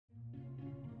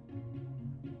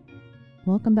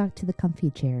welcome back to the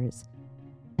comfy chairs.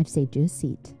 I've saved you a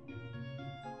seat.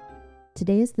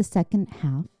 Today is the second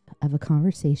half of a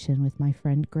conversation with my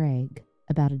friend Greg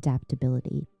about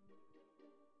adaptability.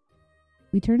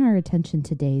 We turn our attention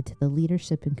today to the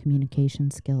leadership and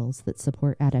communication skills that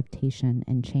support adaptation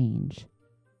and change.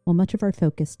 While much of our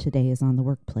focus today is on the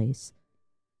workplace,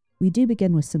 we do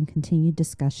begin with some continued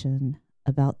discussion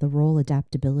about the role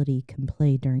adaptability can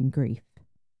play during grief.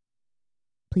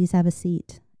 Please have a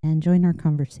seat and join our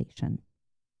conversation.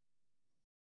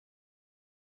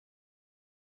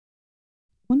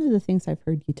 One of the things I've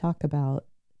heard you talk about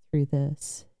through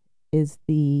this is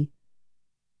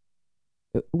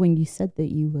when you said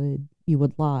that you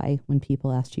would lie when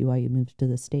people asked you why you moved to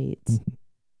the States,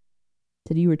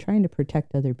 that you were trying to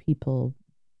protect other people,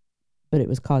 but it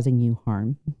was causing you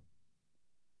harm.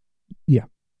 Yeah.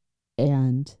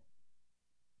 And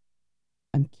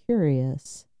I'm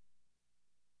curious,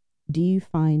 do you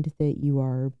find that you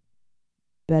are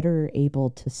better able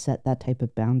to set that type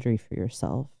of boundary for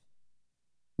yourself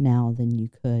now than you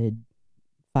could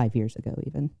 5 years ago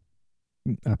even?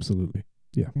 Absolutely.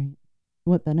 Yeah. Right.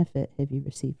 What benefit have you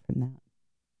received from that?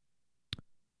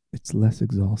 It's less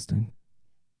exhausting,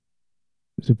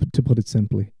 to put it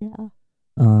simply. Yeah.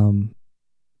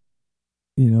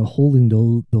 Holding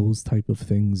those type of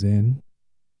things in,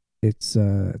 it's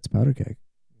powder keg,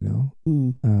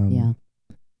 Yeah.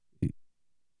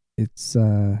 It's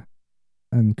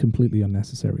and completely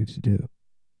unnecessary to do.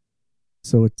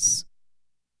 So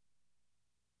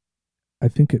I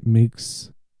think it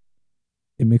makes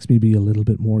me be a little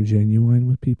bit more genuine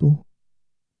with people,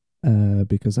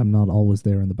 because I'm not always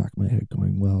there in the back of my head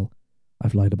going, well,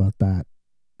 I've lied about that,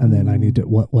 and then I need to,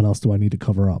 what else do I need to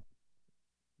cover up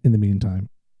in the meantime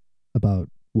about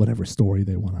whatever story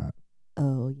they want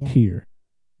to hear.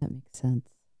 That makes sense.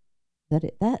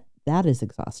 That is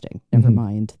exhausting. Never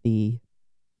mind the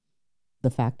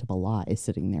fact of a lie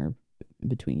sitting there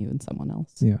between you and someone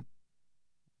else. Yeah.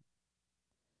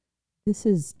 This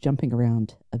is jumping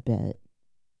around a bit.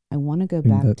 I want to go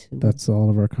back to... That's all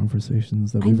of our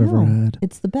conversations that we've ever had.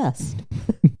 It's the best.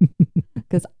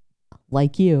 Because,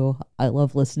 like you, I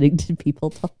love listening to people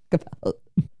talk about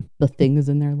the things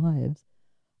in their lives.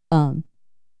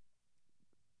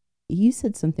 You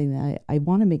said something that I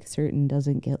want to make certain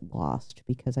doesn't get lost,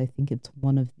 because I think it's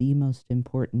one of the most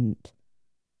important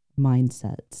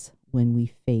mindsets when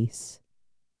we face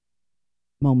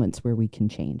moments where we can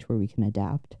change, where we can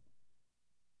adapt.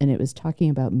 And it was talking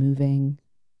about moving,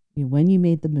 when you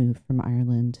made the move from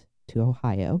Ireland to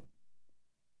Ohio,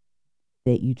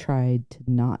 that you tried to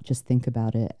not just think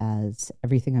about it as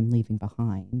everything I'm leaving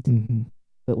behind,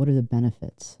 but what are the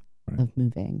benefits of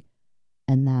moving?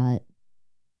 And that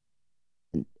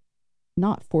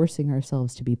not forcing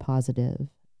ourselves to be positive,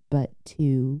 but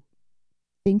to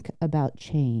think about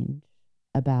change,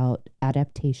 about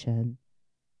adaptation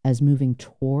as moving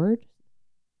toward,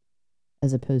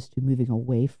 as opposed to moving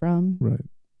away from,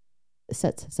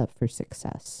 sets us up for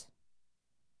success.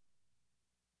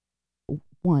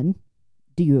 One,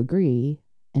 do you agree?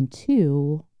 And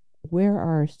two, where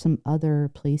are some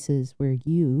other places where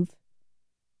you've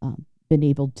been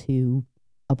able to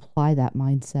apply that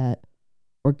mindset,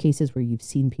 or cases where you've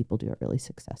seen people do it really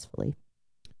successfully?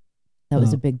 That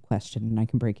was a big question, and I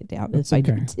can break it down if I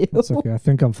need to. That's okay. I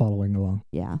think I'm following along.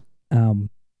 Yeah.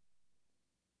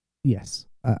 Yes,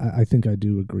 I think I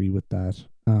do agree with that.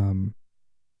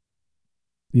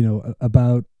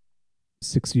 About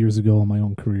 6 years ago in my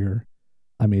own career,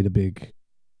 I made a big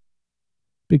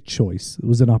choice. It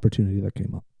was an opportunity that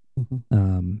came up.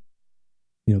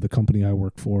 The company I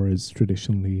work for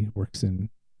traditionally works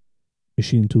in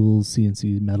machine tools,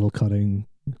 CNC, metal cutting,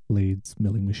 lathes,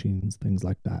 milling machines, things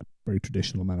like that. Very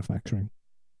traditional manufacturing.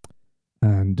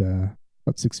 And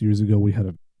about 6 years ago, we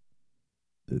had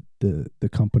the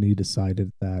company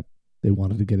decided that they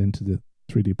wanted to get into the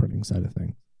 3D printing side of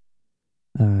things.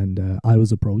 And I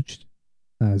was approached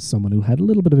as someone who had a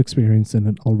little bit of experience in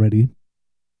it already.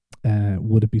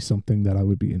 Would it be something that I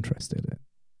would be interested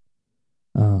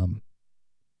in?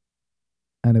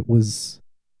 And it was,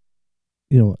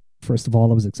 first of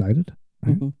all, I was excited.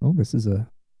 Right? Oh, this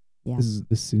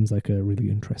seems like a really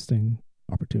interesting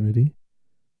opportunity.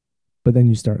 But then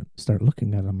you start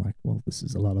looking at it, I'm like, well, this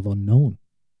is a lot of unknown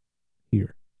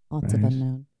here. Lots of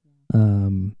unknown.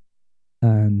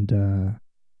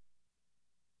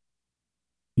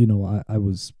 I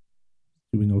was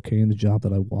doing okay in the job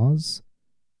that I was.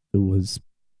 There was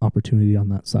opportunity on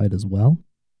that side as well,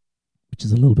 which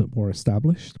is a little bit more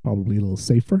established, probably a little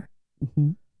safer.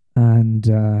 And,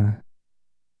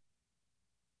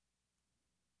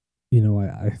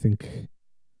 I think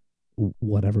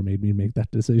whatever made me make that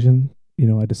decision,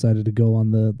 I decided to go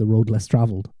on the road less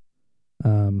traveled.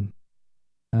 And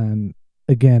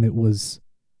again, it was,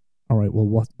 all right,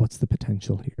 well, what's the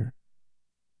potential here?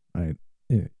 Right.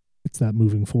 It's that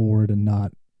moving forward and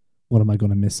not what am I going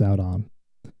to miss out on?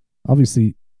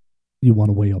 Obviously, you want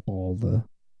to weigh up all the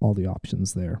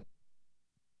options there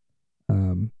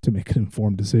to make an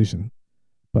informed decision.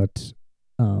 But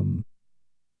I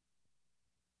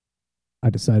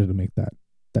decided to make that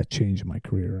change in my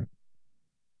career.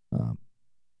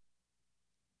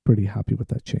 Pretty happy with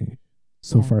that change.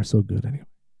 So far, so good anyway.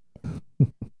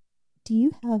 Do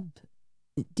you have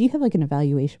like an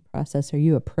evaluation process? Are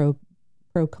you a pro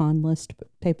con list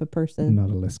type of person?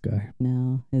 Not a list guy.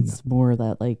 No, it's more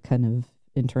that like kind of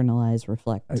internalize,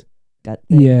 reflect. Gut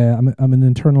thing. Yeah, I'm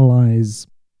an internalize.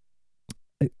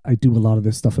 I do a lot of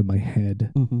this stuff in my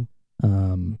head. Mm-hmm.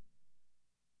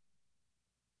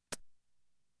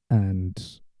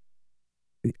 And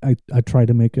I try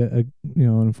to make an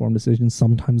informed decision.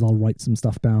 Sometimes I'll write some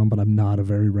stuff down, but I'm not a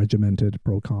very regimented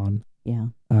pro con. Yeah.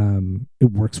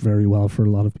 It works very well for a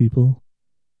lot of people.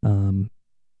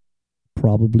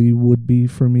 Probably would be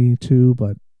for me too,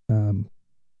 but I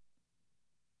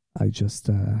just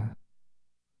get a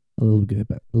little bit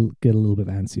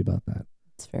antsy about that.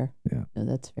 That's fair. Yeah. No,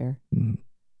 that's fair. Mm-hmm.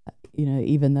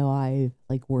 Even though I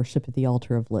like worship at the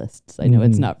altar of lists, I know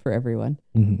it's not for everyone.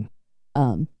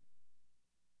 Mm-hmm.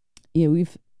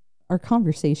 Our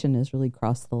conversation has really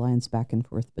crossed the lines back and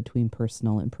forth between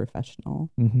personal and professional.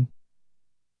 Mm-hmm.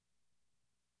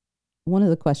 One of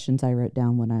the questions I wrote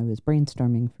down when I was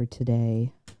brainstorming for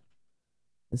today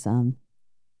is,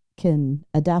 can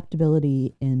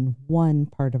adaptability in one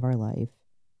part of our life,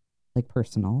 like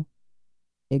personal,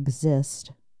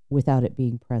 exist without it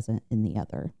being present in the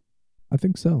other? I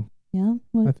think so. Yeah?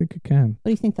 I think it can. What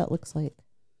do you think that looks like?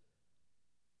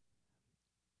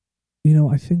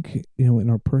 I think, in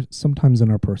our sometimes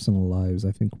in our personal lives,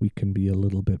 I think we can be a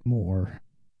little bit more.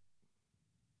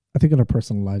 I think in our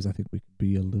personal lives, I think we can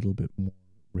be a little bit more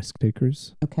risk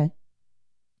takers. Okay.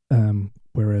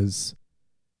 Whereas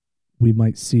we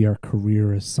might see our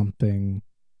career as something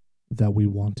that we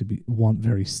want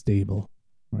very stable,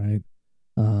 right?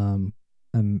 And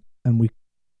we,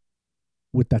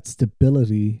 with that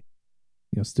stability,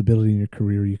 stability in your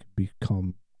career, you can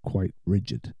become quite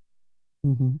rigid.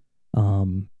 Mm-hmm.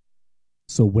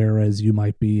 So whereas you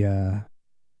might be a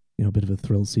bit of a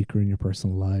thrill seeker in your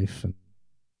personal life and,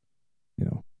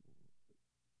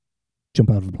 jump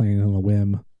out of a plane on a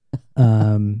whim,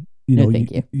 no,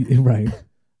 thank you. Right.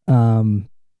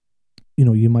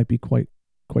 You might be quite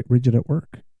rigid at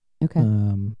work. Okay.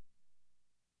 Do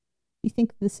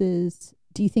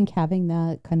you think having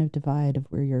that kind of divide of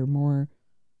where you're more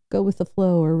go with the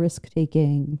flow or risk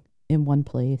taking in one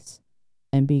place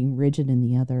and being rigid in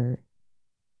the other,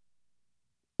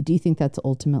 do you think that's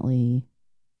ultimately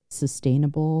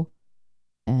sustainable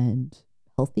and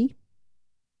healthy?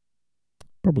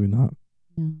 Probably not.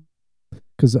 Yeah.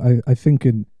 Because I think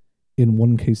in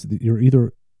one case that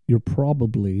you're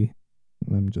probably,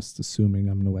 and I'm just assuming,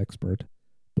 I'm no expert,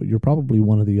 but you're probably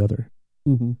one or the other.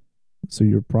 Mm-hmm. So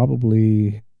you're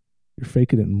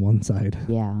faking it in one side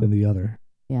than the other.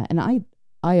 Yeah. And I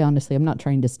honestly, I'm not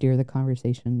trying to steer the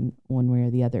conversation one way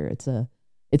or the other. It's a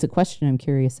question I'm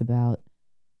curious about.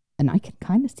 And I can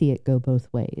kind of see it go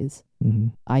both ways. Mm-hmm.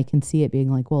 I can see it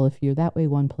being like, well, if you're that way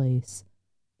one place,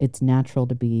 it's natural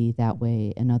to be that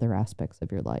way in other aspects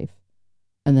of your life.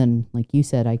 And then, like you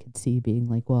said, I could see being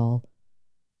like, well,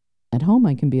 at home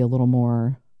I can be a little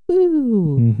more,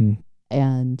 woo. Mm-hmm.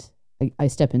 And I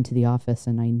step into the office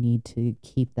and I need to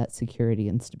keep that security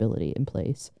and stability in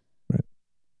place. Right.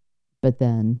 But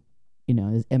then,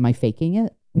 am I faking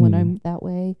it when I'm that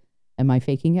way? Am I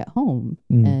faking it home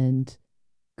and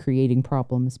creating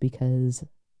problems because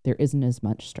there isn't as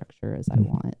much structure as I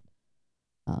want?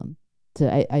 So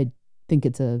I think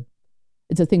it's a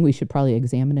thing we should probably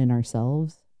examine in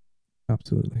ourselves.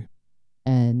 Absolutely.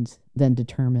 And then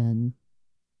determine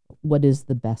what is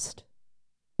the best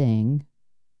thing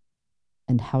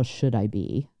and how should I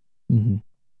be. Mm-hmm.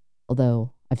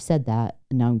 Although I've said that,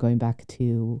 and now I'm going back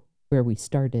to where we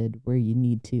started, where you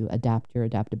need to adapt your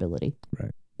adaptability.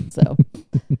 Right. So,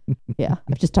 yeah,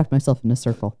 I've just talked myself in a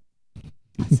circle.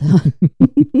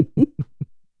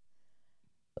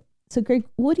 So Greg,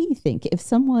 what do you think if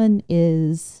somebody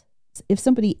is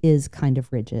kind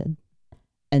of rigid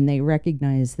and they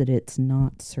recognize that it's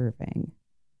not serving?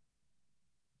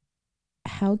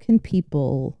 How can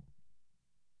people,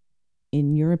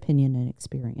 in your opinion and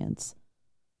experience,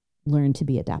 learn to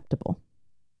be adaptable?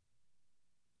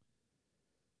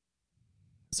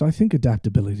 So I think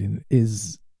adaptability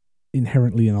is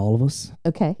inherently in all of us.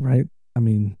 Okay. Right? I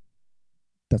mean,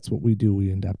 that's what we do.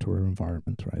 We adapt to our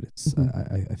environment, right? It's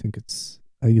Mhm. I think it's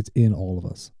in all of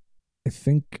us. I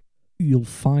think you'll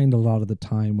find a lot of the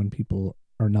time when people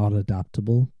are not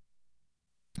adaptable,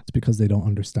 it's because they don't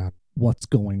understand what's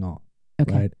going on,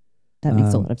 Okay. right? That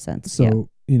makes a lot of sense. Yeah. So,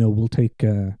 we'll take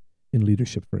in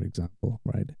leadership, for example,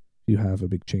 right? You have a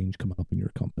big change coming up in your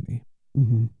company,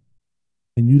 Mm-hmm.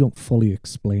 and you don't fully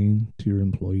explain to your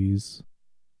employees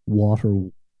what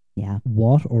or Yeah.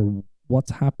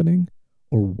 what's happening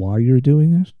or why you're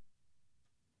doing it.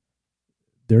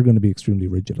 They're going to be extremely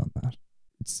rigid on that.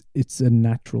 It's a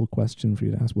natural question for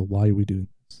you to ask. Well, why are we doing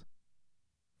this?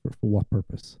 For what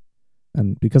purpose?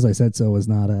 And because I said so is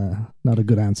not a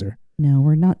good answer. No,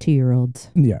 we're not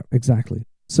 2-year-olds. Yeah, exactly.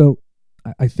 So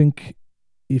I think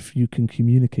if you can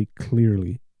communicate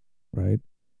clearly, right,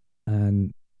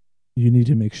 and you need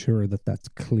to make sure that that's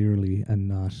clearly and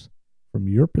not from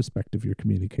your perspective you're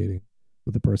communicating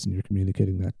with the person you're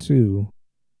communicating that to,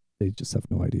 they just have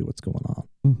no idea what's going on,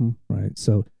 Mm-hmm. right?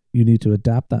 So you need to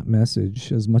adapt that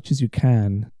message as much as you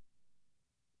can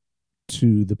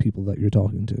to the people that you're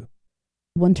talking to.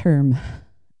 One term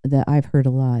that I've heard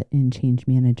a lot in change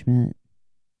management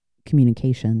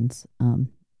communications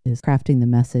is crafting the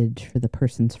message for the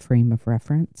person's frame of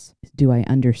reference. Do I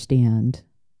understand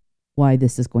why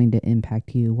this is going to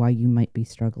impact you, why you might be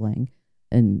struggling?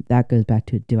 And that goes back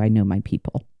to, do I know my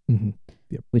people? Mm-hmm.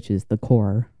 Yep. Which is the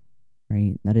core,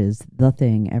 right? That is the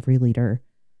thing every leader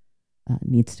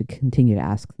needs to continue to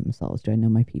ask themselves. Do I know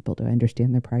my people? Do I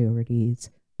understand their priorities,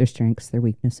 their strengths, their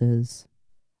weaknesses?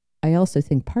 I also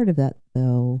think part of that,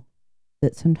 though,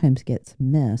 that sometimes gets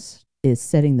missed is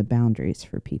setting the boundaries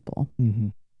for people. Mm-hmm.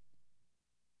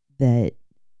 That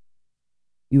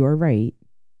you are right.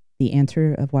 The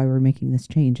answer of why we're making this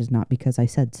change is not because I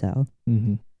said so.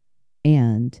 Mm-hmm.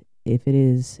 And if it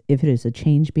is a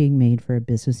change being made for a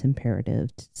business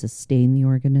imperative to sustain the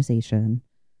organization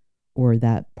or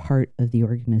that part of the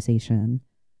organization,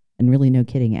 and really no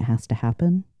kidding, it has to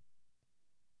happen,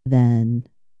 then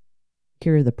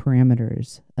here are the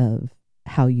parameters of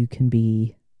how you can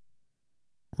be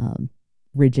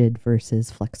rigid versus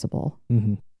flexible.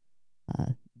 Mm-hmm.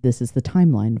 This is the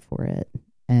timeline for it.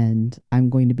 And I'm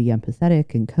going to be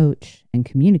empathetic and coach and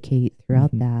communicate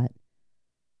throughout that.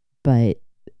 But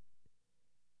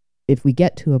if we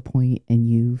get to a point and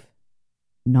you've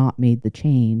not made the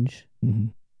change,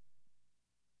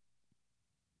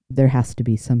 there has to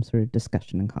be some sort of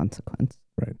discussion and consequence.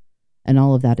 Right. And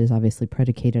all of that is obviously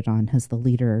predicated on, has the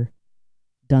leader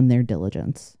done their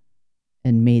diligence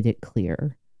and made it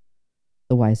clear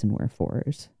the whys and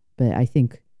wherefores? But I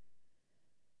think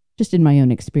just in my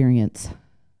own experience,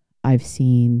 I've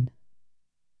seen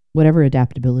whatever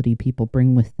adaptability people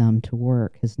bring with them to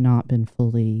work has not been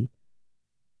fully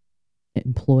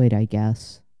employed, I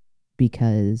guess,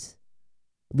 because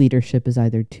leadership is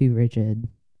either too rigid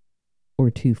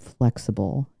or too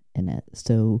flexible in it.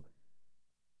 So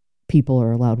people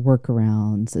are allowed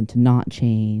workarounds and to not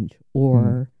change,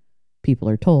 or people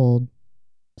are told,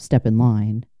 step in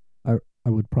line. I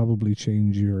would probably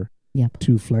change your Yep.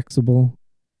 too flexible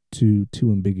to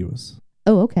too ambiguous.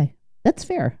 Oh, okay. That's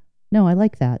fair. No, I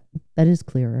like that. That is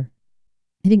clearer.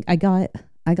 I think I got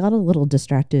a little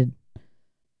distracted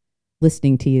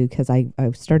listening to you because I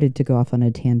started to go off on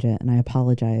a tangent, and I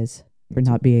apologize for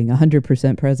not being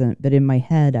 100% present. But in my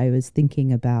head, I was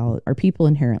thinking about, are people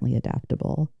inherently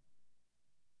adaptable?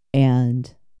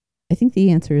 And I think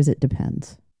the answer is it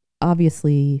depends.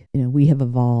 Obviously, we have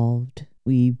evolved,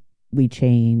 we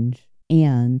change.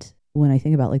 And when I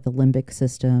think about like the limbic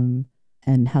system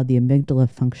and how the amygdala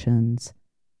functions,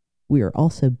 we are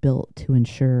also built to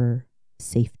ensure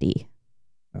safety.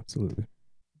 Absolutely.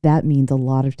 That means a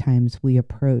lot of times we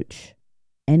approach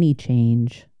any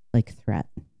change like threat.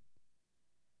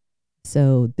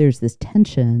 So there's this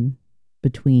tension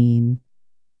between,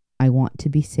 I want to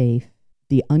be safe,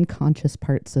 the unconscious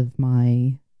parts of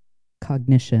my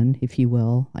cognition, if you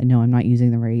will. I know I'm not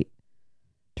using the right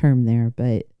term there,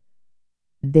 but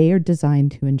they are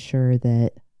designed to ensure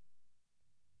that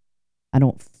I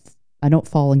don't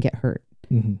fall and get hurt.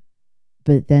 Mm-hmm.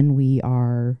 But then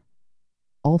we're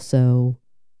also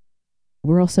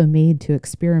made to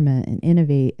experiment and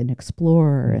innovate and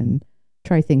explore and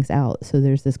try things out. So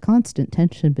there's this constant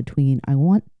tension between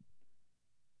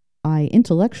I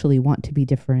intellectually want to be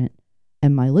different,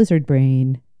 and my lizard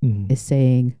brain is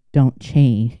saying, don't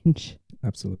change.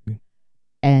 Absolutely.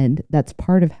 And that's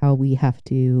part of how we have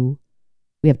to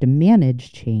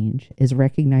manage change, is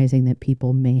recognizing that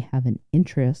people may have an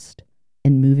interest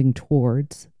in moving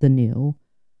towards the new,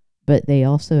 but they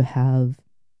also have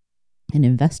an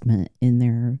investment in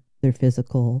their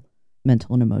physical,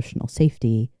 mental, and emotional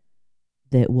safety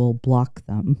that will block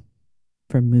them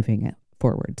from moving it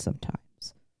forward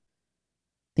sometimes.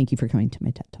 Thank you for coming to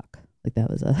my TED Talk. Like that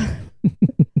was a...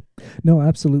 No,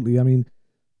 absolutely. I mean,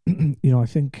 I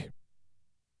think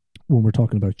when we're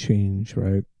talking about change,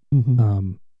 right?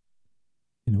 Mm-hmm.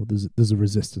 There's a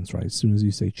resistance, right? As soon as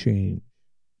you say change,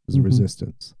 there's a Mm-hmm.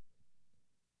 resistance.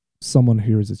 Someone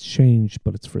hears it's change,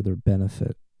 but it's for their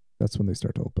benefit. That's when they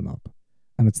start to open up.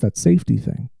 And it's that safety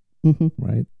thing, Mm-hmm.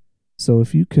 right? So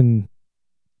if you can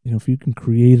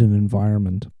create an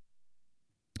environment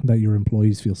that your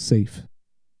employees feel safe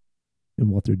in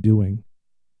what they're doing,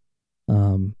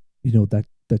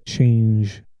 that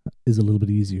change is a little bit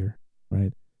easier,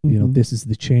 right? Mm-hmm. This is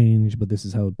the change, but this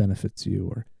is how it benefits you,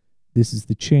 or this is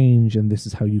the change and this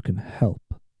is how you can help.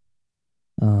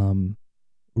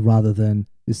 Rather than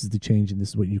this is the change and this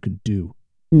is what you can do.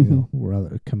 Mm-hmm.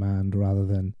 Rather a command rather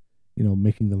than,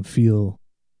 making them feel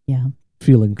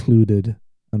included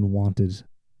and wanted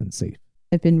and safe.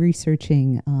 I've been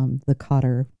researching the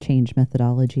Kotter change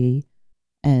methodology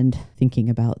and thinking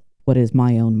about what is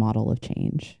my own model of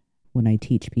change when I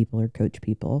teach people or coach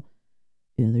people.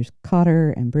 There's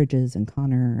Kotter and Bridges and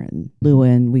Connor and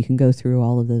Lewin. We can go through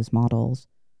all of those models.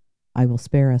 I will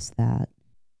spare us that.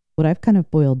 What I've kind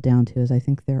of boiled down to is I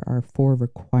think there are 4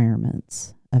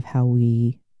 requirements of how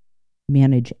we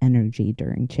manage energy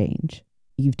during change.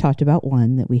 You've talked about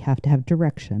one, that we have to have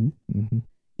direction. Mm-hmm.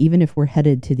 Even if we're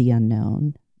headed to the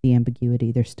unknown, the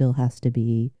ambiguity, there still has to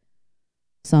be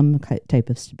some type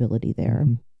of stability there.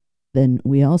 Mm-hmm. Then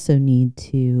we also need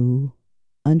to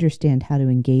understand how to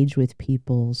engage with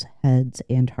people's heads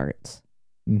and hearts.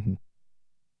 Mm-hmm.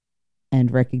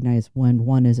 And recognize when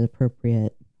one is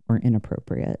appropriate or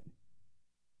inappropriate.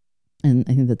 And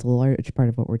I think that's a large part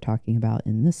of what we're talking about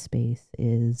in this space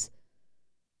is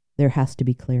there has to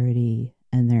be clarity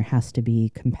and there has to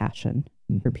be compassion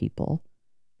for people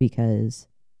because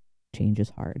change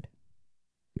is hard.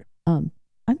 Yeah.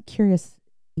 I'm curious,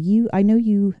 I know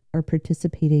you are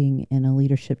participating in a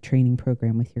leadership training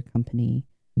program with your company.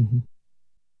 Mm-hmm.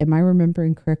 Am I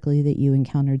remembering correctly that you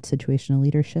encountered situational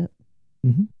leadership?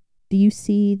 Mm-hmm. Do you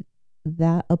see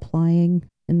that applying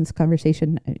in this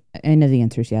conversation? I know the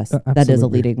answer is yes. That is a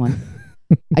leading one.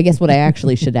 I guess what I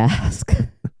actually should ask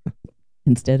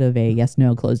instead of a yes,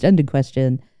 no, closed-ended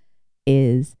question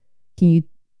is, can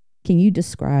you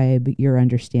describe your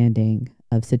understanding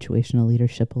of situational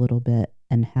leadership a little bit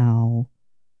and how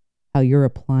you're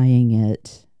applying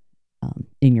it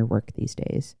in your work these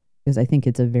days? Because I think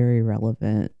it's a very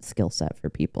relevant skill set for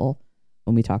people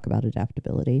when we talk about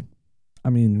adaptability. I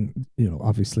mean,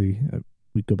 obviously,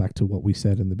 we go back to what we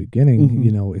said in the beginning.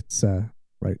 Mm-hmm. It's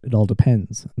right. It all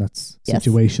depends, and that's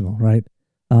situational, right?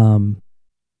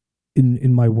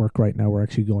 In my work right now, we're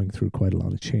actually going through quite a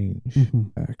lot of change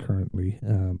currently.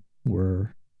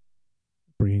 We're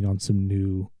bringing on some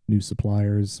new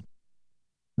suppliers,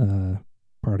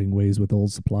 parting ways with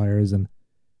old suppliers, and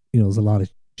there's a lot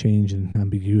of change and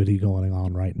ambiguity going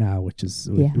on right now, which is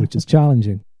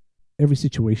challenging. Every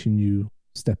situation you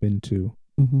step into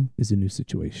is a new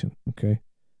situation. Okay.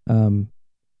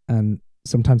 And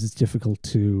sometimes it's difficult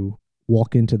to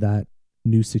walk into that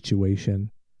new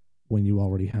situation when you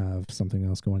already have something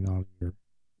else going on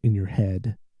in your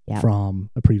head from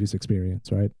a previous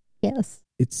experience, right? Yes.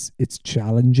 It's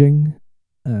challenging.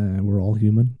 We're all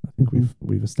human. I think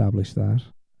we've established that.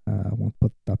 I won't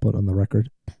put on the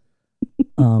record.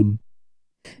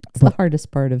 It's the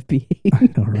hardest part of being. I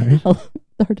know, right?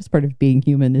 The hardest part of being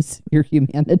human is your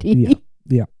humanity.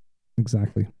 Yeah,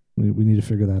 exactly. We need to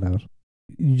figure that out.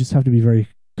 You just have to be very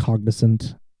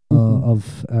cognizant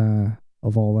of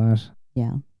all that.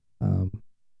 Yeah.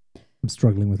 I'm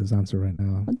struggling with this answer right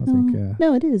now. I think.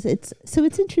 No, it is. It's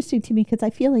interesting to me because I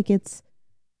feel like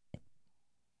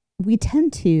we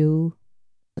tend to,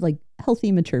 like,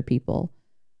 healthy, mature people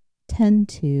tend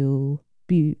to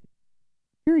be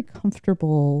very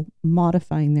comfortable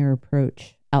modifying their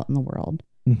approach out in the world.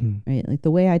 Right? Like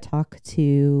the way I talk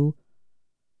to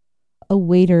a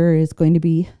waiter is going to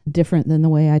be different than the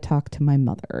way I talk to my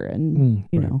mother. And,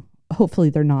 hopefully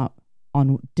they're not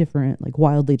on different, like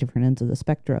wildly different ends of the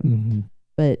spectrum.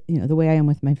 But, the way I am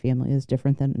with my family is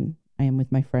different than I am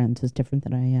with my friends, is different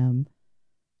than I am,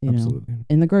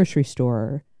 in the grocery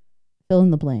store, fill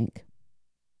in the blank.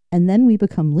 And then we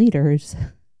become leaders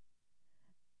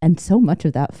and so much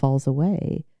of that falls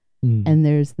away. And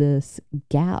there's this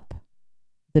gap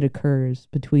that occurs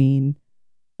between,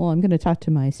 well, I'm going to talk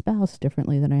to my spouse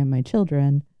differently than I am my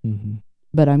children,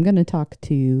 but I'm going to talk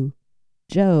to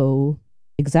Joe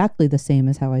exactly the same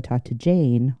as how I talk to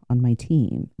Jane on my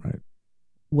team. Right.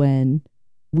 When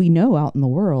we know out in the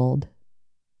world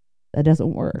that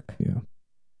doesn't work. Yeah.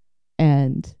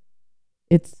 And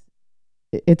it's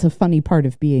a funny part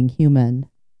of being human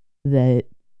that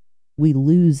we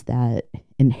lose that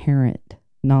inherent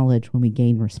knowledge when we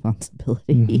gain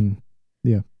responsibility. Mm-hmm.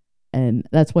 Yeah. And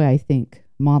that's why I think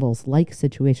models like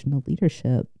situational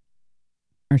leadership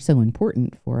are so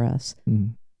important for us,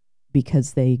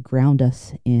 because they ground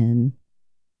us in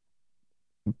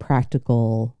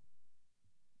practical,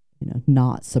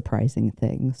 not surprising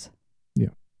things. Yeah.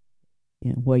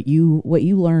 What you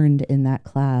learned in that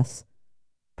class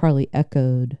probably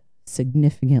echoed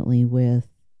significantly with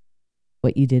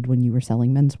what you did when you were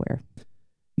selling menswear.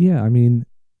 Yeah, I mean,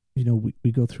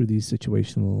 we go through these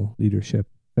situational leadership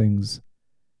things,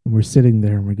 and we're sitting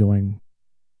there and we're going,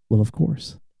 well, of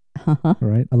course.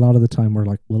 Right? A lot of the time we're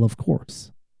like, well, of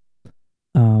course.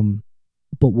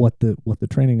 But what the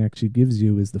training actually gives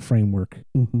you is the framework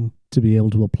to be able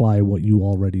to apply what you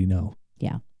already know.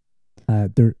 Yeah.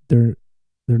 They're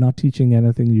not teaching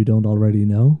anything you don't already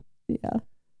know. Yeah.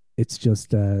 It's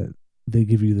just they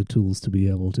give you the tools to be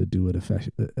able to do it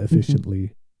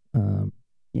efficiently.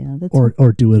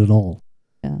 Or do it at all.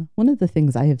 Yeah. One of the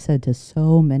things I have said to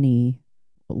so many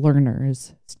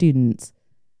learners, students,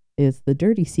 is the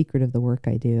dirty secret of the work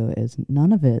I do is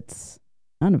none of it's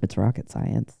rocket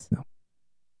science. No.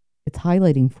 It's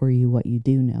highlighting for you what you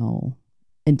do know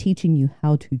and teaching you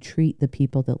how to treat the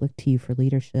people that look to you for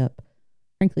leadership,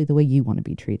 frankly, the way you want to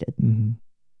be treated. Mm-hmm.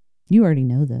 You already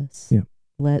know this. Yeah.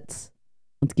 Let's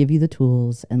give you the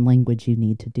tools and language you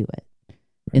need to do it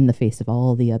in the face of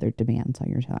all the other demands on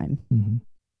your time. Mm-hmm.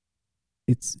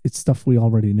 It's stuff we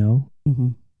already know. Mm-hmm.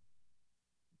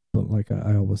 But like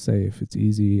I always say, if it's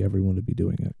easy, everyone would be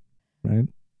doing it, right?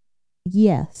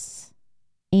 Yes.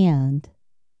 And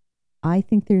I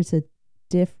think there's a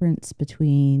difference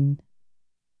between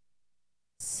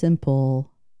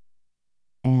simple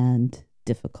and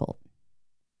difficult.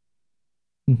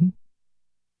 Mm-hmm.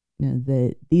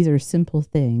 These are simple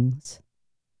things,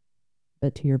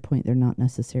 but to your point, they're not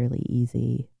necessarily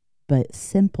easy. But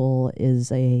simple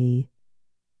is like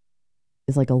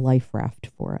a life raft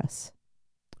for us.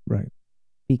 Right.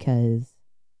 Because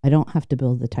I don't have to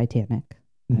build the Titanic.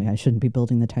 Mm-hmm. I shouldn't be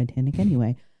building the Titanic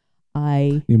anyway.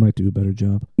 You might do a better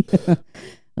job.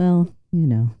 Well,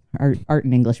 art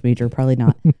and English major, probably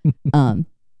not.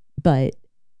 But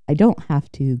I don't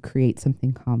have to create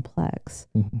something complex.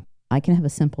 Mm-hmm. I can have a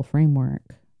simple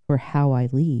framework for how I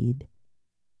lead.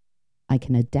 I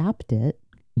can adapt it.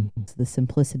 Mm-hmm. So the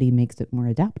simplicity makes it more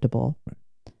adaptable.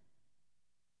 Right.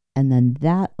 And then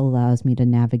that allows me to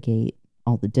navigate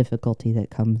all the difficulty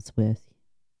that comes with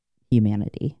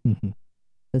humanity. Mm-hmm.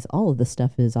 Because all of the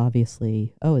stuff is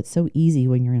obviously, it's so easy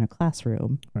when you're in a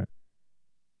classroom. Right.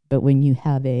 But when you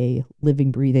have a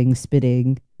living, breathing,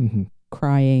 spitting, mm-hmm.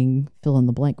 crying, fill in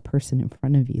the blank person in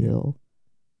front of you,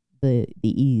 the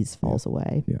ease falls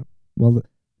away. Yeah. Well,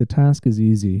 the task is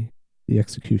easy. The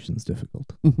execution's difficult.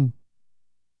 Mm-hmm.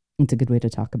 It's a good way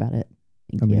to talk about it.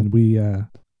 Thank you. I mean,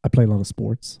 I play a lot of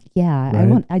sports. Yeah,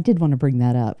 right? I did want to bring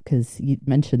that up because you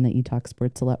mentioned that you talk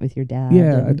sports a lot with your dad.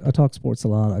 Yeah, I talk sports a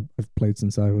lot. I've played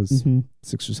since I was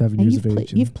 6 or 7 years of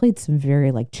age. You've played some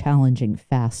very challenging,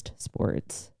 fast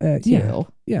sports too.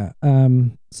 Yeah.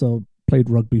 So played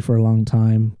rugby for a long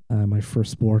time. My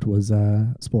first sport was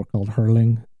a sport called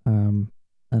hurling. And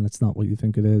it's not what you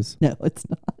think it is. No, it's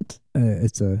not.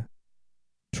 It's a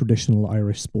traditional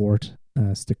Irish sport,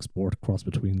 stick sport, cross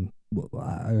between.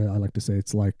 I like to say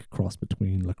it's like cross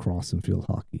between lacrosse and field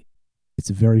hockey. It's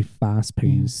a very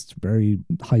fast-paced, very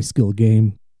high-skill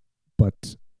game,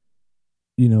 but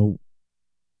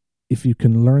if you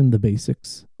can learn the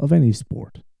basics of any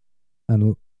sport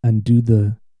and do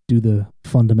the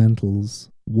fundamentals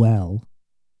well,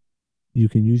 you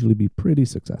can usually be pretty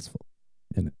successful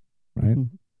in it, right?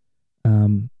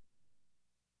 Mm-hmm.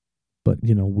 But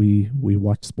we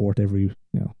watch sport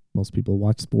most people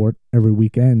watch sport every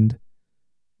weekend,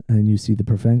 and you see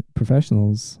the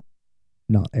professionals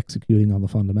not executing on the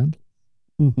fundamentals,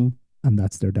 and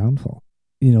that's their downfall.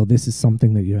 This is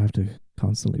something that you have to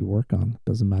constantly work on.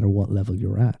 Doesn't matter what level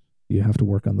you're at, you have to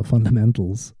work on the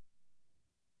fundamentals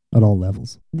at all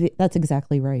levels. That's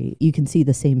exactly right. You can see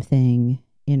the same thing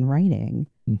in writing.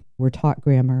 We're taught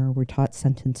grammar, we're taught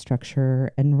sentence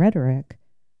structure and rhetoric.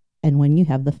 And when you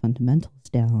have the fundamentals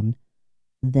down,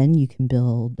 then you can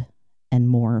build and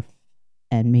morph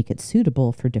and make it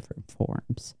suitable for different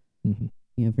forms.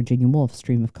 Virginia Woolf,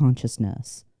 Stream of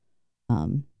Consciousness,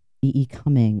 E.E.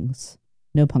 Cummings,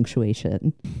 no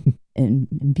punctuation,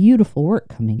 and beautiful work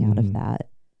coming out of that.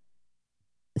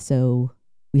 So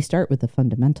we start with the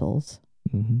fundamentals,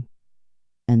 and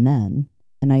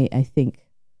I think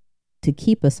to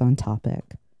keep us on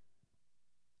topic,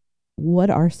 what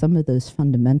are some of those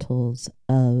fundamentals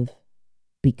of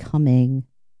becoming,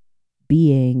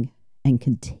 being, and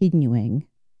continuing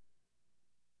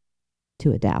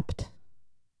to adapt?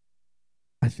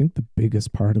 I think the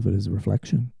biggest part of it is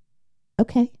reflection.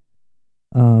 Okay.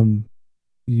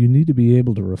 You need to be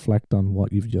able to reflect on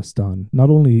what you've just done, not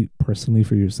only personally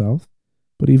for yourself,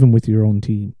 but even with your own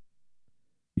team.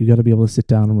 You got to be able to sit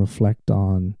down and reflect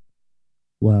on,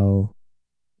 well,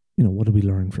 what did we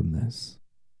learn from this,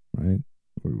 right?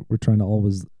 We're trying to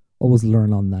always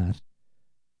learn on that.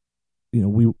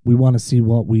 We want to see you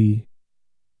want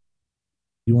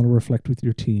to reflect with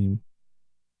your team.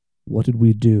 What did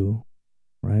we do,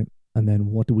 right? And then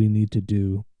what do we need to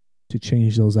do to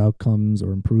change those outcomes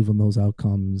or improve on those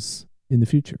outcomes in the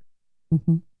future?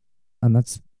 Mm-hmm. And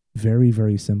that's very,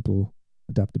 very simple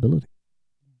adaptability.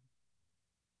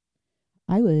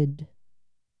 I would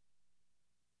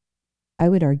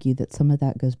argue that some of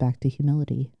that goes back to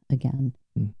humility again.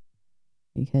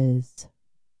 Because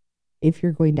if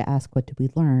you're going to ask, what did we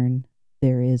learn?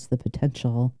 There is the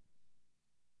potential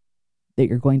that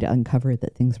you're going to uncover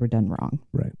that things were done wrong.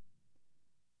 Right.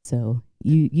 So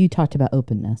you talked about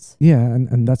openness. Yeah,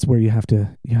 and that's where you have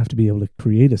to be able to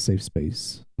create a safe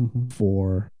space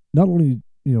for not only,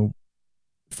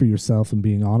 for yourself and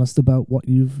being honest about what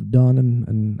you've done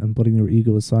and putting your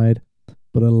ego aside,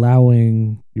 but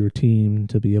allowing your team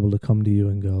to be able to come to you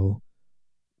and go,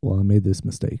 well, I made this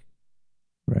mistake,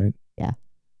 right? Yeah.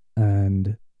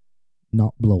 And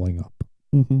not blowing up.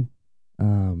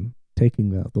 Taking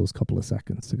those couple of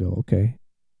seconds to go, okay,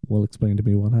 well, explain to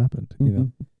me what happened.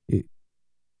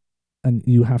 And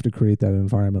you have to create that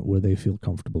environment where they feel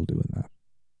comfortable doing that.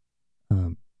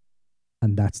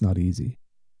 And that's not easy.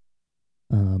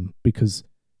 Because,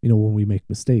 when we make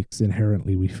mistakes,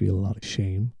 inherently we feel a lot of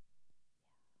shame.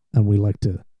 And we like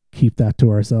to keep that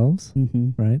to ourselves,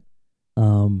 right?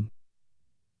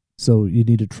 So you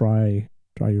need to try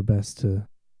your best to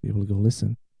be able to go,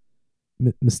 listen,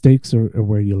 mistakes are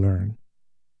where you learn.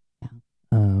 Yeah.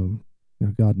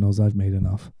 God knows I've made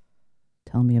enough.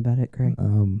 Tell me about it, Greg.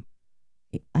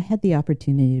 I had the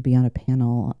opportunity to be on a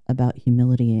panel about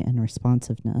humility and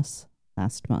responsiveness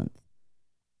last month.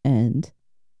 And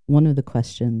one of the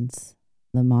questions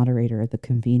the moderator, the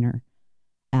convener,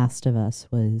 asked of us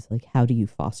was like, how do you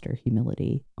foster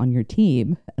humility on your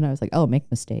team? And I was like, oh, make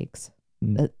mistakes.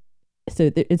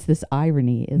 So it's this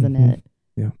irony, isn't it?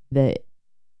 Yeah. That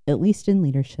at least in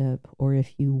leadership, or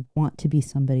if you want to be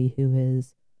somebody who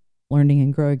is learning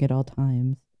and growing at all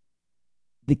times,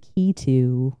 the key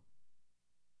to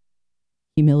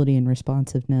humility and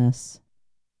responsiveness,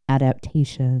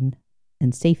 adaptation,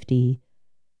 and safety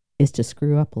is to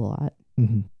screw up a lot,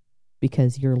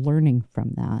 because you're learning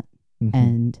from that.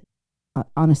 And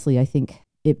honestly, I think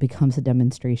it becomes a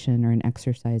demonstration or an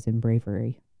exercise in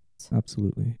bravery.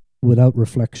 Absolutely. Without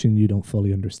reflection, you don't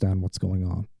fully understand what's going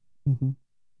on.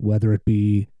 Whether it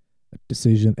be a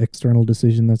decision, external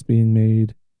decision that's being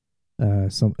made,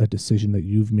 a decision that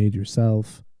you've made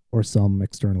yourself, or some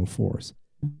external force.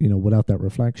 Without that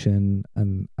reflection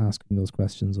and asking those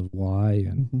questions of why,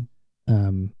 and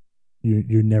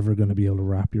you're never going to be able to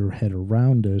wrap your head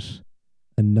around it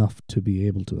enough to be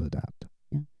able to adapt.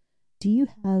 Yeah. Do you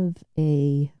have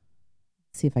see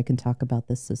if I can talk about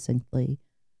this succinctly,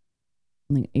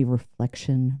 like a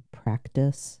reflection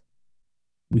practice?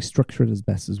 We structure it as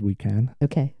best as we can.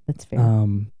 Okay, that's fair.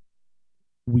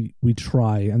 We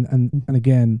try, and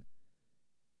again,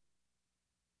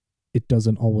 it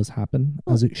doesn't always happen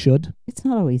as it should. It's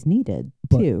not always needed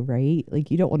too, right?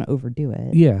 Like, you don't want to overdo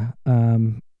it. Yeah.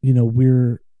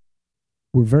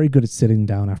 We're very good at sitting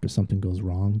down after something goes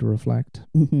wrong to reflect.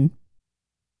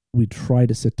 We try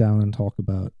to sit down and talk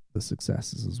about the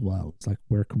successes as well. It's like,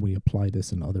 where can we apply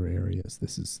this in other areas?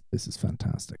 This is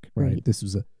fantastic, right? This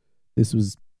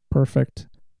was perfect.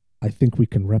 I think we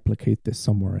can replicate this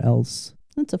somewhere else.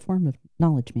 That's a form of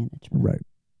knowledge management. Right.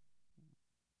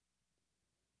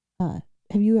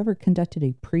 Have you ever conducted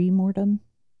a pre-mortem?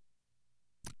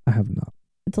 I have not.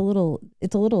 It's a little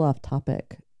off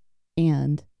topic,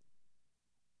 and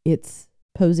it's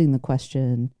posing the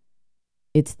question,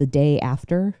 it's the day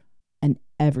after and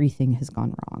everything has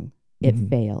gone wrong. It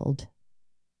failed.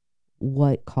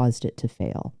 What caused it to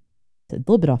fail? It's a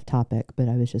little bit off topic, but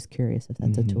I was just curious if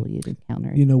that's a tool you'd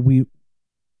encountered.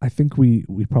 I think we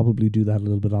probably do that a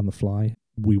little bit on the fly.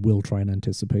 We will try and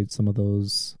anticipate some of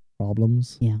those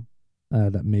problems. Yeah.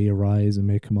 That may arise and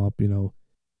may come up,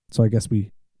 So I guess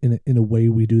we, in a way,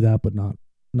 we do that, but not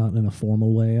in a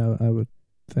formal way, I would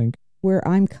think. Where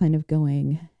I'm kind of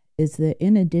going is that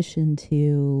in addition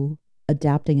to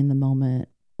adapting in the moment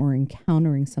or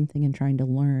encountering something and trying to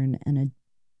learn and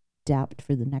adapt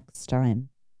for the next time,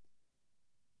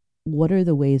 what are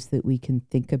the ways that we can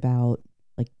think about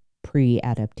like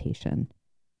pre-adaptation?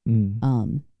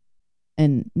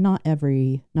 And not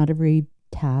every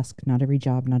task, not every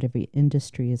job, not every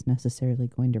industry is necessarily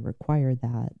going to require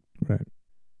that. Right.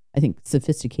 I think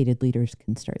sophisticated leaders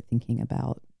can start thinking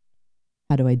about,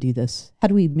 how do I do this? How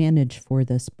do we manage for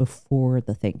this before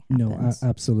the thing happens? No,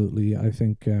 absolutely. I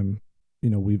think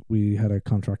we had a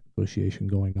contract negotiation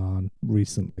going on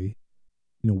recently.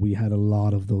 We had a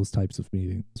lot of those types of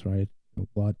meetings, right?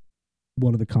 What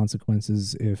are the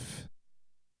consequences if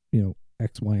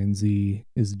X, Y, and Z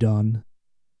is done,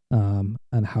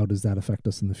 and how does that affect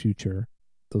us in the future?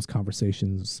 Those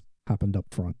conversations happened up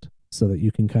front so that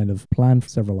you can kind of plan for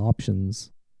several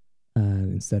options,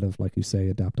 and instead of, like you say,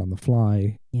 adapt on the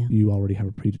fly, you already have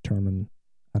a predetermined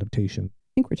adaptation.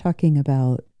 I think we're talking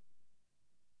about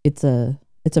it's a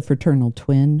fraternal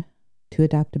twin to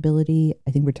adaptability.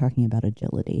 I think we're talking about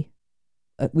agility.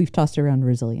 We've tossed around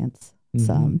resilience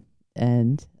some,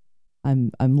 and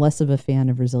I'm less of a fan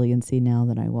of resiliency now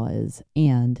than I was.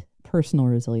 And personal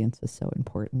resilience is so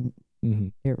important.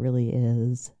 It really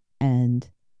is. And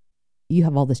you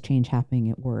have all this change happening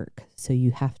at work, so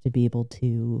you have to be able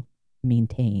to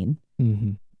maintain.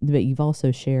 But you've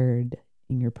also shared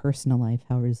in your personal life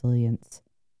how resilience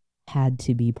had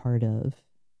to be part of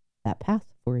that path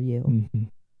for you.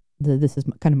 This is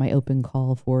kind of my open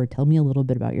call for, tell me a little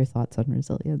bit about your thoughts on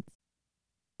resilience.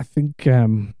 I think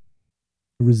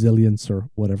resilience, or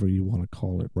whatever you want to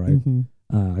call it, right?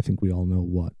 I think we all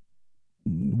know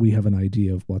we have an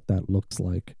idea of what that looks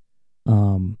like.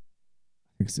 I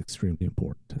think it's extremely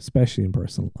important, especially in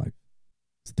personal life.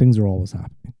 Things are always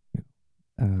happening.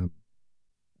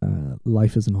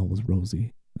 Life isn't always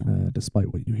rosy,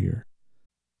 despite what you hear.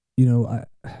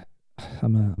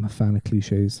 I'm a fan of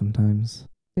cliches sometimes.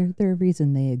 They're a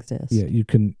reason they exist. Yeah, you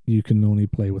can only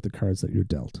play with the cards that you're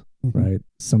dealt, right?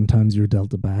 Sometimes you're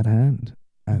dealt a bad hand,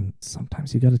 and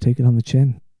sometimes you got to take it on the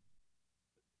chin.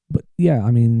 But yeah,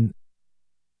 I mean,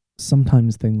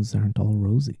 sometimes things aren't all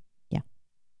rosy. Yeah.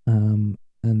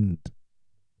 And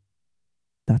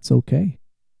that's okay.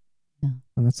 Yeah.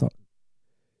 And that's all.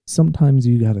 Sometimes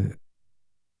you gotta.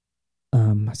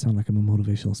 I sound like I'm a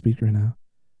motivational speaker now.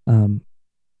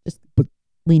 But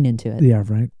lean into it. Yeah,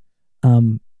 right.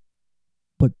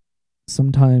 But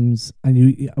sometimes,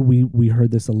 and we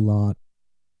heard this a lot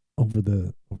over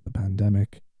the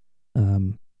pandemic.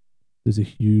 There's a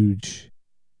huge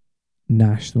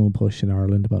national push in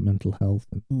Ireland about mental health,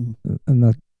 and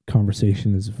that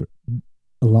conversation is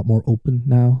a lot more open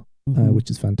now, which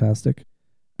is fantastic.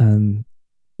 And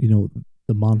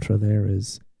the mantra there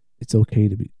is, it's okay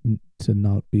to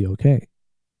not be okay.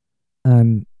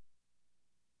 And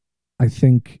I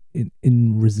think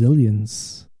in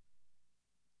resilience,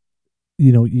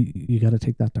 you got to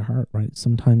take that to heart, right?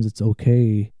 Sometimes it's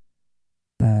okay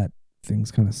that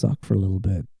things kind of suck for a little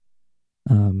bit,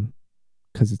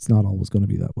 because it's not always going to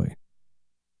be that way,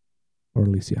 or at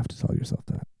least you have to tell yourself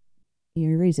that.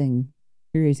 You're raising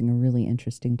a really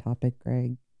interesting topic,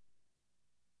 Greg.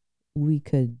 We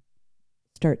could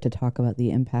start to talk about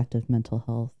the impact of mental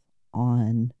health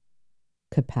on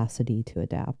capacity to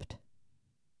adapt.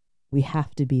 We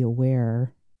have to be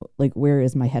aware, like, where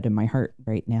is my head and my heart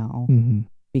right now?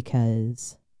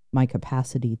 Because my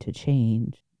capacity to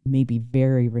change may be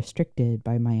very restricted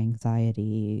by my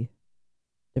anxiety,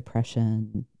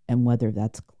 depression, and whether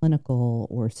that's clinical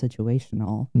or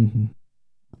situational.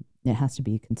 It has to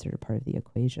be considered part of the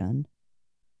equation,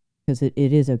 because it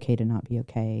is okay to not be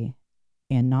okay,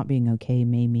 and not being okay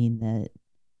may mean that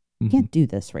you can't do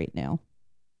this right now.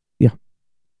 Yeah.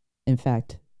 In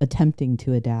fact, attempting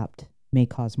to adapt may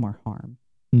cause more harm.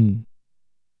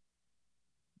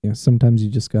 Yeah, sometimes you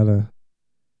just gotta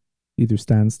either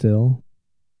stand still,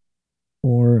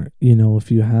 or if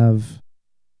you have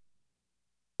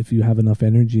enough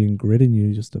energy and grit in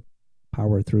you, just to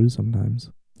power through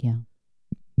sometimes. Yeah.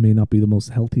 May not be the most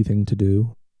healthy thing to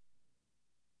do,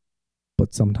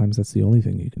 but sometimes that's the only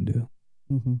thing you can do.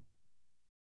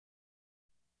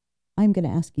 I'm going to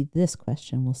ask you this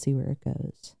question. We'll see where it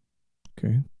goes.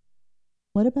 Okay.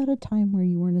 What about a time where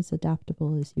you weren't as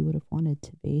adaptable as you would have wanted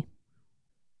to be?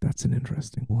 That's an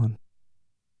interesting one.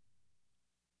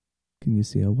 Can you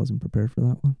see I wasn't prepared for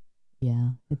that one?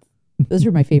 Yeah. Those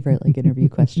are my favorite interview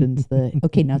questions.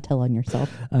 Okay, now tell on yourself.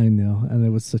 I know. And it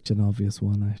was such an obvious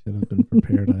one. I should have been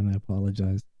prepared, and I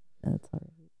apologize. That's all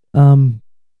right.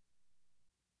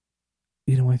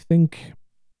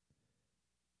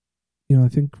 I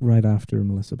think right after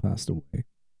Melissa passed away,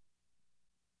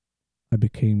 I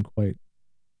became quite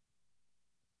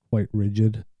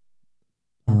rigid.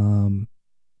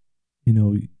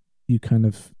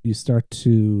 you start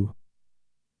to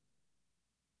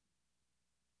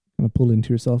kind of pull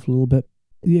into yourself a little bit.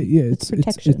 Yeah, It's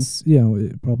protection. it's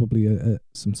probably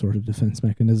some sort of defense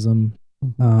mechanism.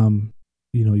 Mm-hmm.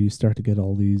 You start to get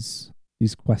all these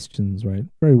questions, right?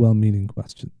 Very well-meaning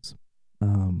questions.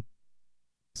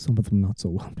 Some of them not so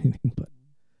well-meaning, but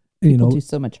People do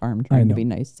so much harm trying to know. be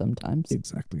nice sometimes.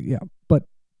 Exactly, yeah. But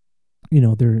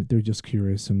they're just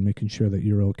curious and making sure that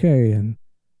you're okay. And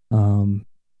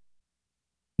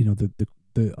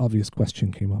the obvious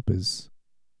question came up is,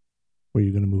 were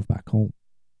you going to move back home?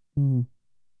 Mm.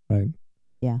 Right?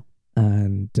 Yeah.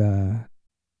 And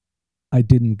I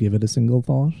didn't give it a single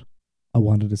thought. I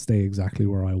wanted to stay exactly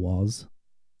where I was.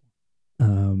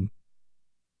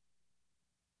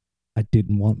 I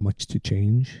didn't want much to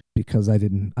change because I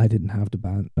didn't have the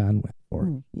bandwidth for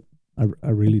it. I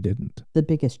really didn't. The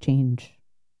biggest change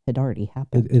had already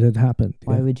happened. It had happened.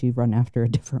 Why would you run after a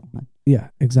different one? Yeah,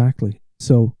 exactly.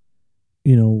 So,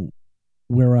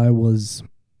 where I was,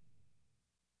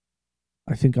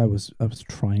 I think I was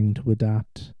trying to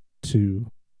adapt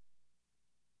to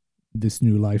this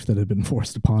new life that had been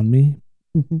forced upon me.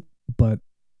 Mm-hmm. But,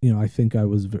 I think I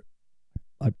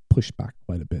pushed back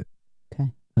quite a bit.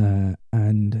 Okay.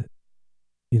 And,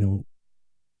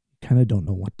 kind of don't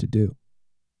know what to do.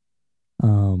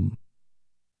 Not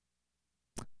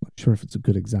sure if it's a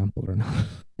good example or not.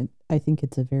 I think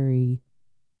it's a very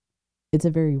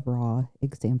raw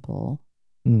example.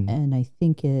 And I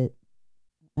think I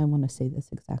want to say this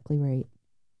exactly right.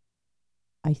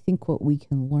 I think what we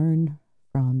can learn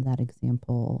from that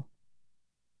example,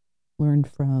 learn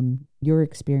from your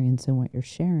experience and what you're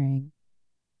sharing,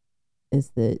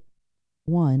 is that,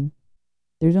 one,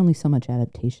 there's only so much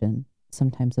adaptation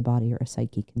sometimes a body or a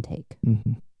psyche can take.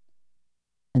 Mm-hmm.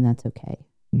 And that's okay.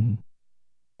 Mm-hmm.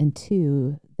 And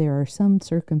two, there are some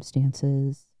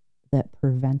circumstances that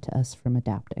prevent us from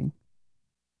adapting.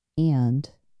 And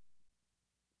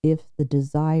if the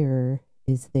desire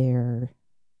is there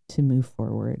to move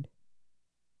forward,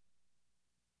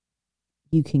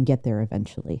 you can get there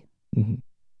eventually. Mm-hmm.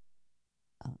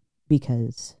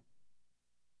 Because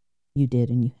you did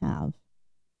and you have.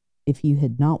 If you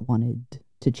had not wanted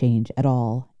to change at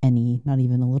all, not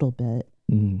even a little bit,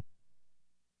 mm-hmm.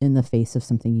 in the face of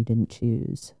something you didn't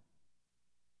choose,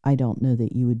 I don't know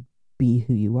that you would be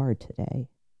who you are today.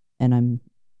 And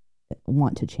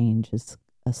want to change is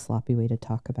a sloppy way to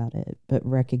talk about it, but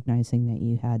recognizing that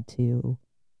you had to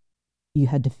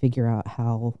figure out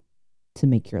how to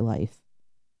make your life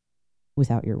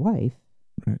without your wife,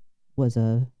 right, was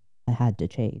a had to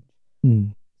change.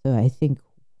 Mm. So I think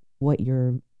what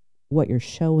you're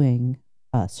showing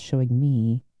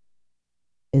me,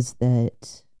 is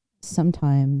that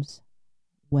sometimes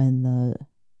when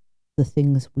the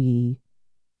things we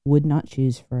would not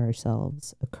choose for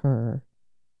ourselves occur,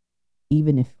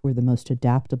 even if we're the most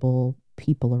adaptable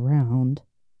people around,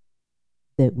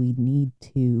 that we need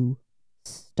to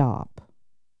stop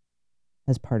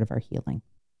as part of our healing.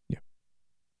 Yeah.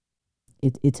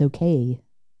 It's okay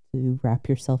to wrap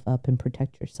yourself up and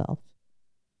protect yourself.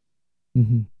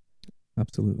 Mm-hmm.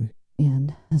 Absolutely.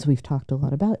 And as we've talked a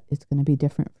lot about, it's going to be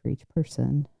different for each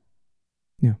person.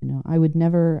 Yeah. I would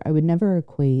never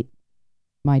equate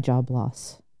my job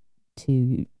loss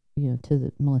to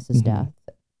Melissa's mm-hmm. death.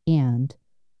 And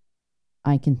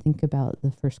I can think about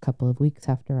the first couple of weeks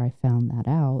after I found that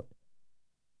out,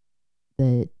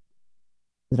 that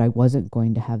I wasn't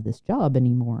going to have this job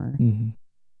anymore. Mm-hmm.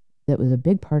 That was a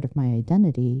big part of my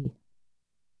identity,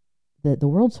 that the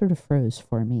world sort of froze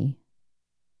for me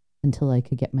until I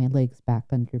could get my legs back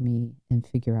under me and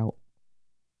figure out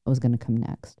what was going to come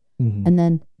next. Mm-hmm. And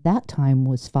then that time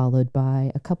was followed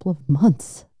by a couple of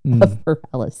months of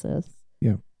paralysis.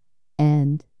 Yeah.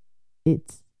 And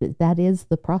that is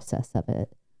the process of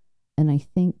it. And I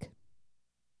think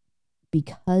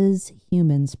because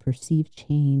humans perceive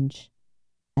change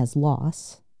as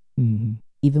loss, mm-hmm.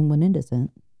 even when it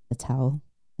isn't, that's how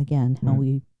right.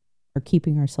 we are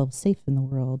keeping ourselves safe in the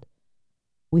world.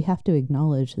 We have to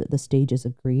acknowledge that the stages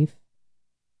of grief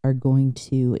are going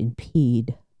to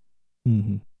impede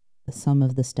mm-hmm. some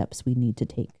of the steps we need to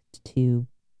take to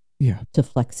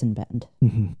flex and bend.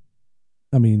 Mm-hmm.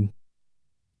 I mean,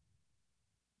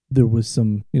 there was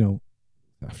some,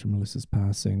 after Melissa's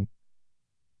passing,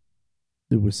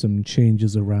 there was some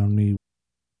changes around me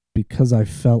because I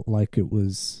felt like it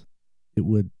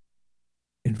would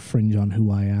infringe on who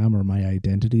I am or my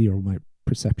identity or my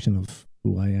perception of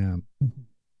who I am. Mm-hmm.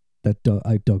 That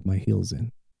I dug my heels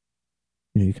in.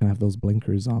 You can have those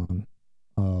blinkers on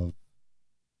of,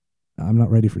 I'm not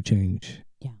ready for change.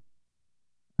 Yeah.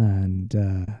 And,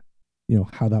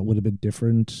 how that would have been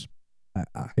different,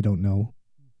 I don't know.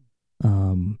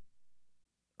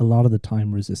 A lot of the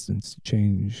time, resistance to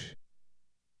change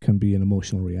can be an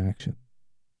emotional reaction.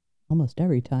 Almost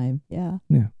every time, yeah.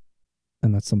 Yeah.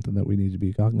 And that's something that we need to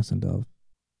be cognizant of.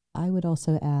 I would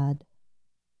also add,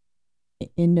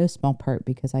 in no small part,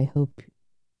 because I hope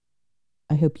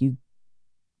you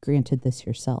granted this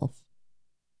yourself,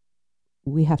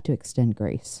 we have to extend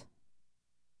grace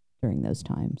during those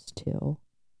times too.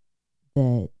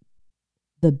 That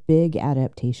the big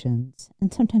adaptations,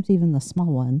 and sometimes even the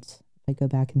small ones, if I go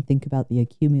back and think about the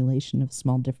accumulation of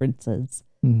small differences,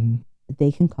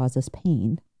 they can cause us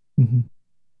pain.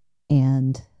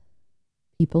 And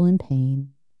people in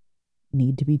pain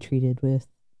need to be treated with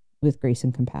grace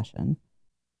and compassion.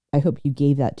 I hope you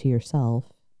gave that to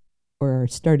yourself, or are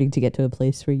starting to get to a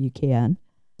place where you can.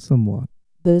 Somewhat.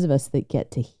 Those of us that get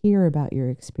to hear about your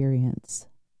experience,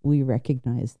 we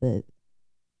recognize that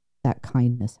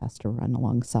kindness has to run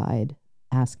alongside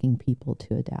asking people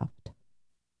to adapt.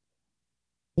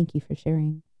 Thank you for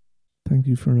sharing. Thank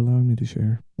you for allowing me to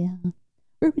share. Yeah.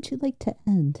 Where would you like to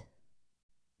end?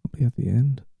 Probably at the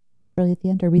end. Probably at the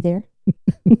end. Are we there?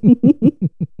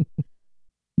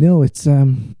 No, it's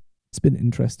been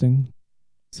interesting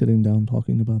sitting down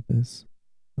talking about this.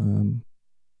 A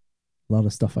lot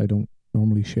of stuff I don't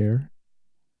normally share.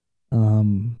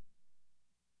 I'm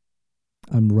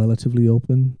relatively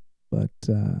open, but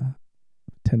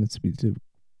tendency to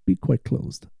be quite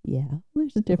closed. Yeah,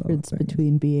 there's a difference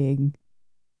between being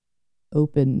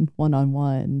open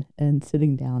one-on-one and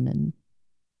sitting down and,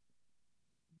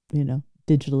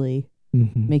 digitally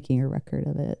making a record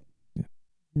of it.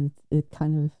 Yeah. It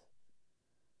kind of,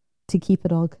 to keep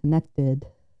it all connected,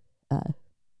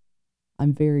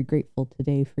 I'm very grateful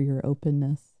today for your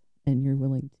openness and you're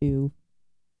willing to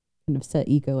kind of set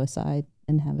ego aside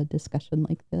and have a discussion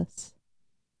like this.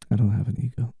 I don't have an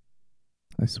ego.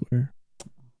 I swear.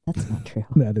 That's not true.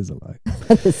 That is a lie.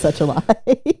 That is such a lie.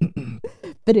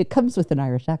 But it comes with an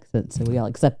Irish accent, so we all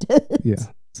accept it. Yeah,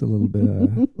 it's a little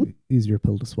bit easier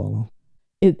pill to swallow.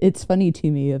 It's funny to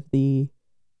me of the,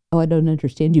 I don't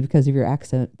understand you because of your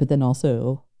accent, but then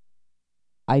also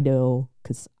I know,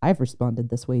 because I've responded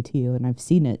this way to you and I've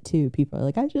seen it too. People are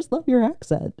like, I just love your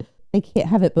accent. They can't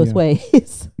have it both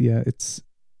ways. Yeah, it's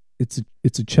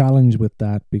a challenge with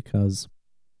that, because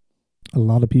a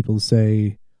lot of people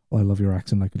say, oh, I love your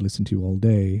accent, I could listen to you all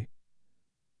day.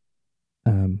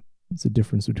 It's a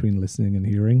difference between listening and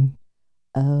hearing.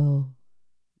 Oh,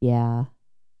 yeah.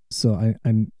 So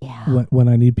when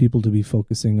I need people to be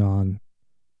focusing on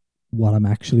what I'm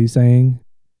actually saying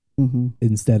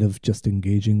instead of just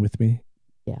engaging with me,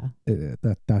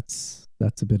 that's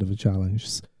a bit of a challenge.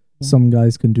 Yeah. Some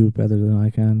guys can do it better than I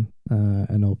can.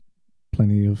 I know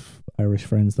plenty of Irish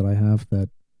friends that I have that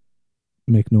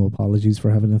make no apologies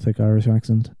for having a thick Irish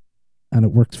accent, and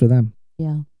it works for them.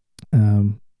 Yeah.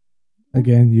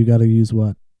 Again, you got to use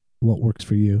what works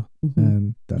for you,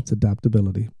 and that's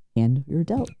adaptability. And you're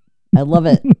dealt. I love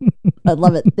it. I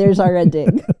love it. There's our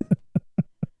ending.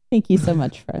 Thank you so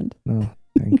much, friend. Oh,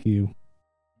 thank you.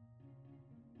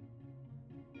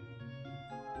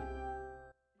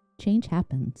 Change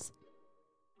happens.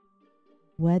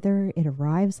 Whether it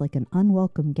arrives like an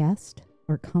unwelcome guest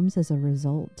or comes as a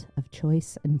result of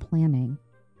choice and planning,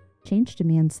 change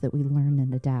demands that we learn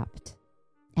and adapt.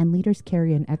 And leaders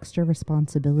carry an extra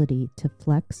responsibility to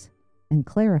flex and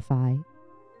clarify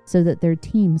so that their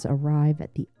teams arrive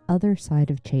at the other side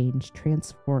of change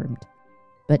transformed,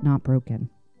 but not broken.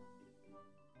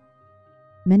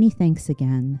 Many thanks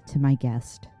again to my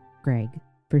guest, Greg,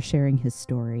 for sharing his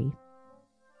story.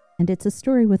 And it's a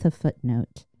story with a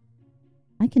footnote.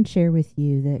 I can share with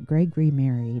you that Greg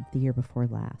remarried the year before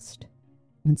last,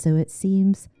 and so it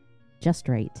seems just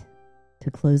right to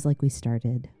close like we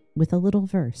started, with a little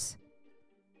verse.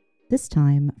 This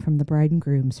time from the bride and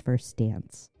groom's first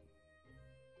dance.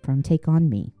 From Take On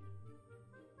Me.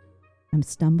 I'm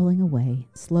stumbling away,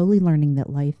 slowly learning that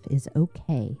life is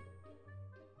okay.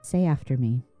 Say after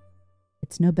me,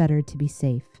 it's no better to be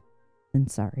safe than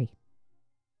sorry.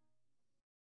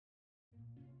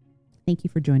 Thank you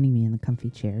for joining me in the comfy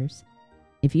chairs.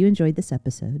 If you enjoyed this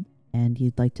episode and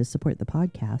you'd like to support the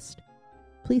podcast,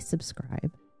 please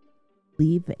subscribe,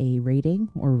 leave a rating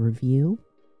or review,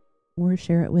 or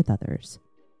share it with others.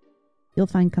 You'll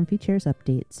find Comfy Chairs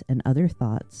updates and other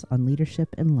thoughts on leadership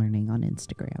and learning on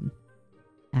Instagram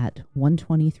at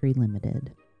 123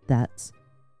 Limited. That's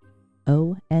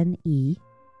ONE23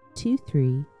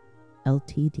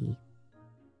 LTD.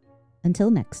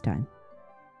 Until next time.